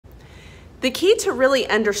The key to really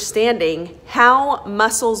understanding how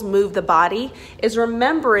muscles move the body is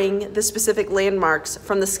remembering the specific landmarks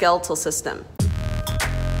from the skeletal system.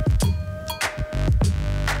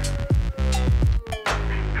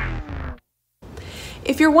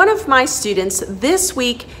 If you're one of my students, this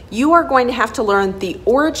week you are going to have to learn the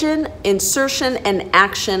origin, insertion, and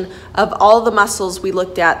action of all the muscles we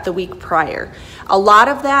looked at the week prior. A lot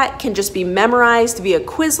of that can just be memorized via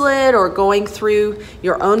Quizlet or going through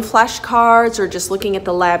your own flashcards or just looking at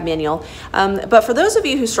the lab manual. But for those of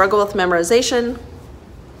you who struggle with memorization,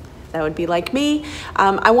 that would be like me,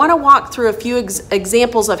 I want to walk through a few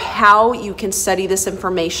examples of how you can study this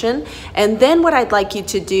information, and then what I'd like you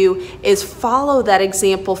to do is follow that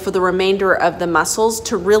example for the remainder of the muscles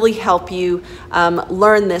to really help you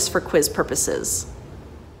learn this for quiz purposes.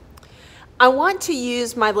 I want to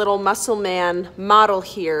use my little muscle man model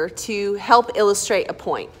here to help illustrate a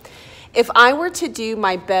point. If I were to do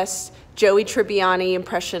my best Joey Tribbiani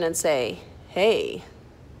impression and say, "Hey,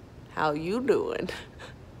 how you doing?"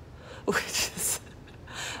 which is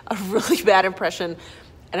a really bad impression,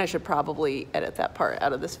 and I should probably edit that part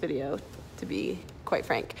out of this video, to be quite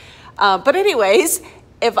frank. But anyways,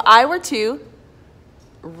 if I were to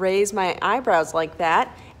raise my eyebrows like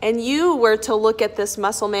that, and you were to look at this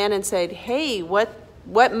muscle man and say, "Hey, what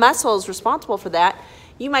muscle is responsible for that?"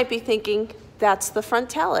 you might be thinking, "That's the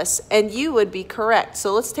frontalis," and you would be correct.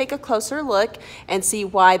 So let's take a closer look and see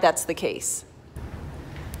why that's the case.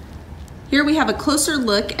 Here we have a closer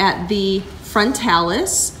look at the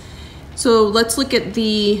frontalis. So let's look at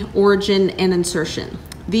the origin and insertion.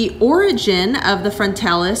 The origin of the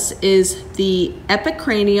frontalis is the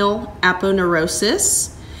epicranial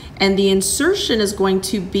aponeurosis, and the insertion is going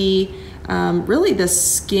to be really the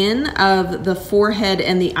skin of the forehead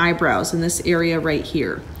and the eyebrows in this area right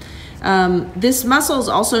here. This muscle is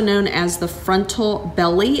also known as the frontal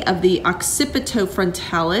belly of the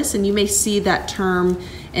occipitofrontalis, and you may see that term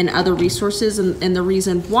in other resources, and the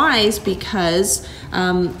reason why is because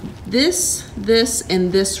this,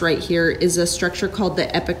 and this right here is a structure called the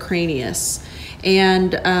epicranius,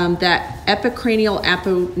 and that epicranial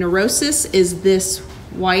aponeurosis is this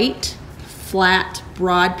white, flat,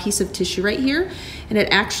 broad piece of tissue right here, and it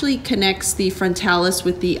actually connects the frontalis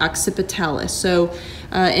with the occipitalis. So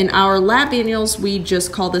in our lab manuals, we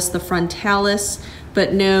just call this the frontalis,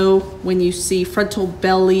 but no, when you see frontal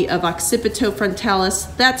belly of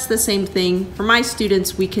occipitofrontalis, that's the same thing. For my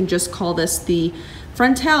students, we can just call this the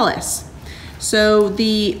frontalis. So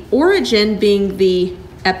the origin being the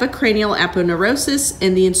epicranial aponeurosis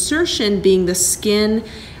and the insertion being the skin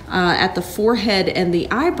at the forehead and the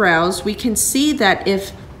eyebrows, we can see that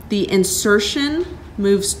if the insertion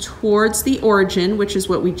moves towards the origin, which is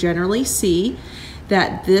what we generally see,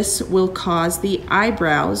 that this will cause the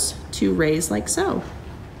eyebrows to raise like so.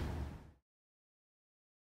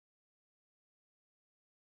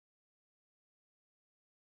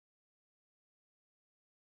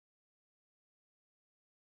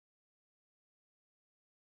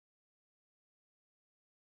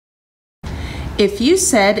 If you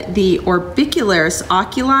said the orbicularis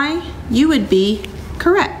oculi, you would be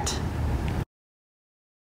correct.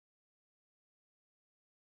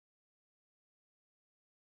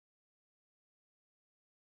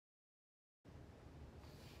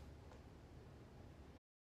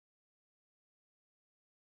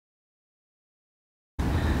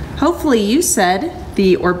 Hopefully you said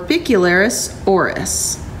the orbicularis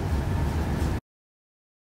oris.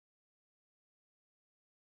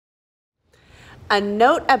 A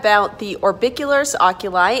note about the orbicularis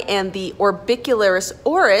oculi and the orbicularis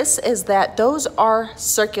oris is that those are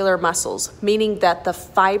circular muscles, meaning that the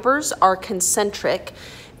fibers are concentric.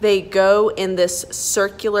 They go in this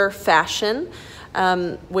circular fashion,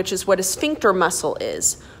 which is what a sphincter muscle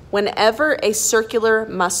is. Whenever a circular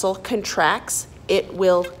muscle contracts, it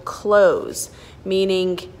will close,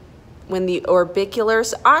 meaning when the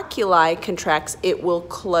orbicularis oculi contracts, it will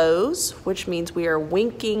close, which means we are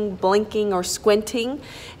winking, blinking, or squinting.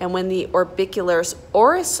 And when the orbicularis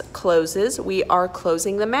oris closes, we are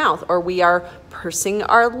closing the mouth, or we are pursing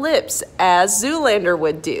our lips, as Zoolander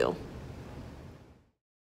would do.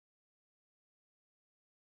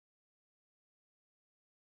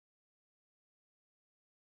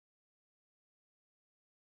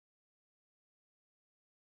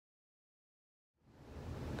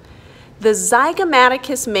 The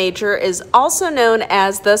zygomaticus major is also known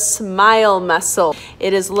as the smile muscle.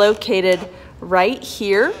 It is located right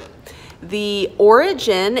here. The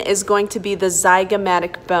origin is going to be the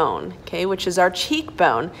zygomatic bone, okay, which is our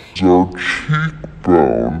cheekbone.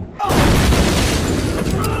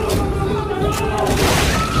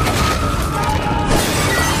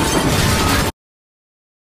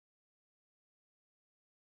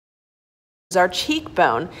 our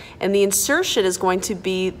cheekbone, and the insertion is going to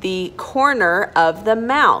be the corner of the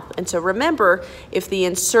mouth. And so remember, if the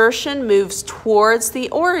insertion moves towards the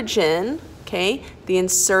origin, okay, the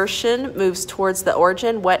insertion moves towards the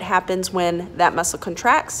origin, what happens when that muscle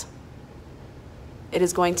contracts? It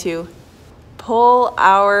is going to pull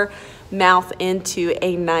our mouth into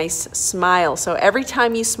a nice smile. So every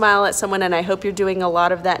time you smile at someone, and I hope you're doing a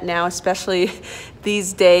lot of that now, especially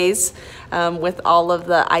these days with all of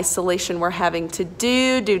the isolation we're having to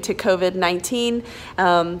do due to COVID-19,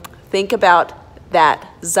 think about that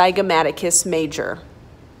zygomaticus major.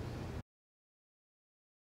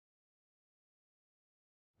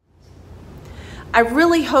 I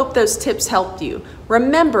really hope those tips helped you.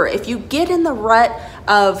 Remember, if you get in the rut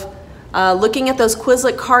of looking at those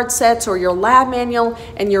Quizlet card sets or your lab manual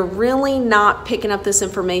and you're really not picking up this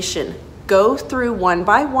information, go through one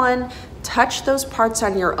by one, touch those parts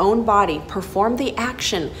on your own body, perform the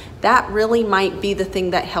action. That really might be the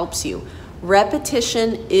thing that helps you.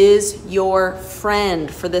 Repetition is your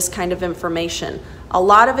friend for this kind of information. A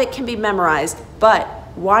lot of it can be memorized, but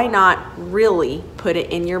why not really put it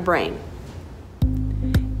in your brain?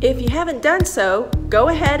 If you haven't done so, go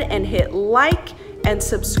ahead and hit like and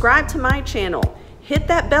subscribe to my channel. Hit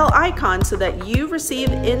that bell icon so that you receive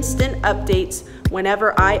instant updates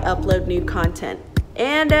whenever I upload new content.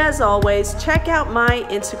 And as always, check out my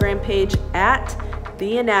Instagram page at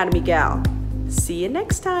The Anatomy Gal. See you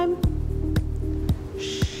next time.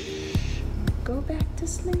 Shh, go back to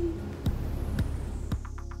sleep.